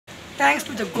Thanks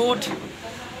to the God.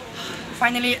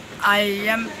 Finally, I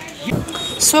am here.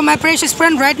 So my precious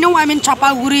friend, right now I'm in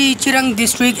Chapaguri, Chirang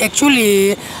district.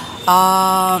 Actually,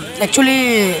 I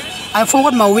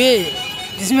forgot my way.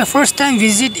 This is my first time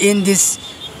visit in this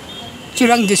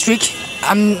Chirang district.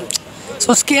 I'm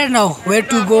so scared now. Where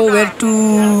to go? Where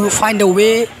to find a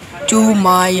way to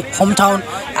my hometown?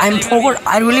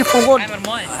 I really forgot.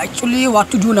 Actually, what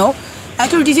to do now?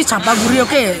 Actually, this is Chapaguri,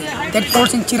 okay? That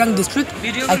falls in Chirang district.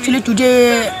 Actually,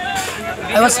 today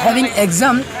I was having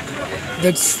exam.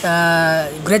 That's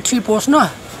grade 3 post, no?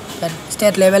 That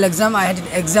state level exam. I had an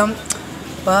exam,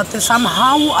 but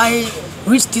somehow I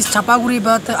reached this Chapaguri,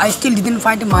 but I still didn't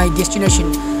find my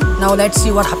destination. Now let's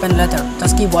see what happened later.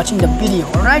 Just keep watching the video,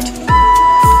 alright?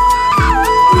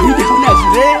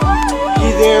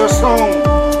 Video song,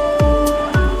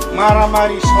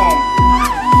 Maramari song.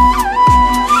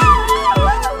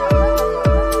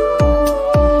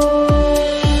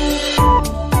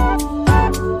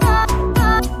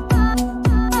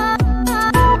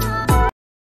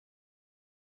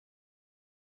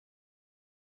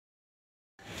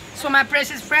 So my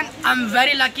precious friend, I'm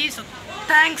very lucky. So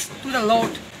thanks to the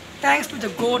Lord, thanks to the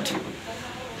God.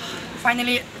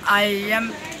 Finally, I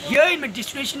am here in my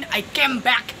destination. I came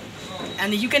back,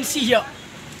 and you can see here,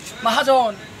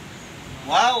 Mahazon.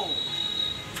 Wow!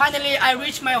 Finally, I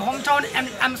reached my hometown, and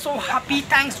I'm so happy.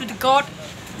 Thanks to the God.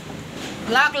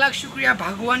 Lakh lakh shukriya,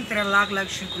 Bhagwan tera lakh lakh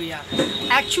shukriya.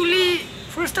 Actually,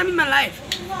 first time in my life,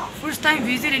 first time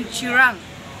visit in Chirang.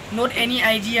 Not any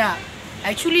idea.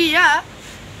 Actually, yeah.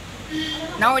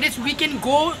 Nowadays we can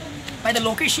go by the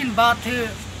location, but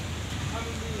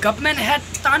government had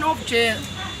ton of the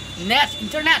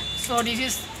internet. So this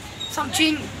is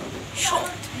something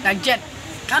short like that.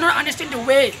 Cannot understand the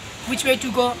way, which way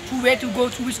to go, to where to go,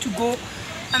 to which to go.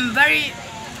 I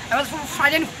was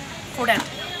frightened for that.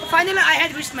 Finally, I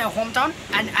had reached my hometown,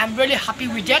 and I'm really happy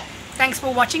with that. Thanks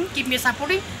for watching. Keep me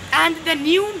supporting, and the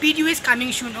new video is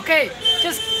coming soon. Okay,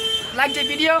 just like the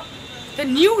video. The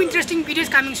new interesting video is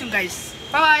coming soon, guys.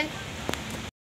 Bye bye.